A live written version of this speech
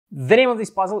The name of this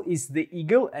puzzle is the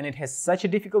Eagle, and it has such a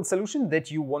difficult solution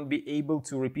that you won't be able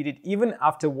to repeat it even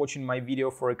after watching my video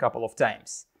for a couple of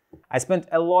times. I spent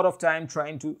a lot of time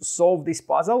trying to solve this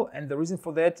puzzle, and the reason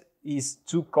for that is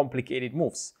two complicated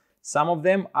moves. Some of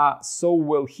them are so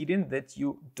well hidden that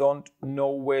you don't know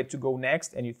where to go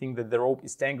next, and you think that the rope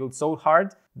is tangled so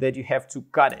hard that you have to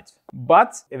cut it.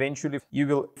 But eventually you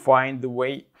will find the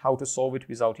way how to solve it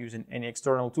without using any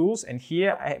external tools, and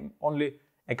here I am only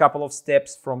a couple of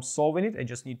steps from solving it. I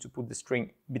just need to put the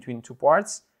string between two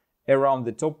parts around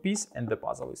the top piece and the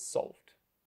puzzle is solved.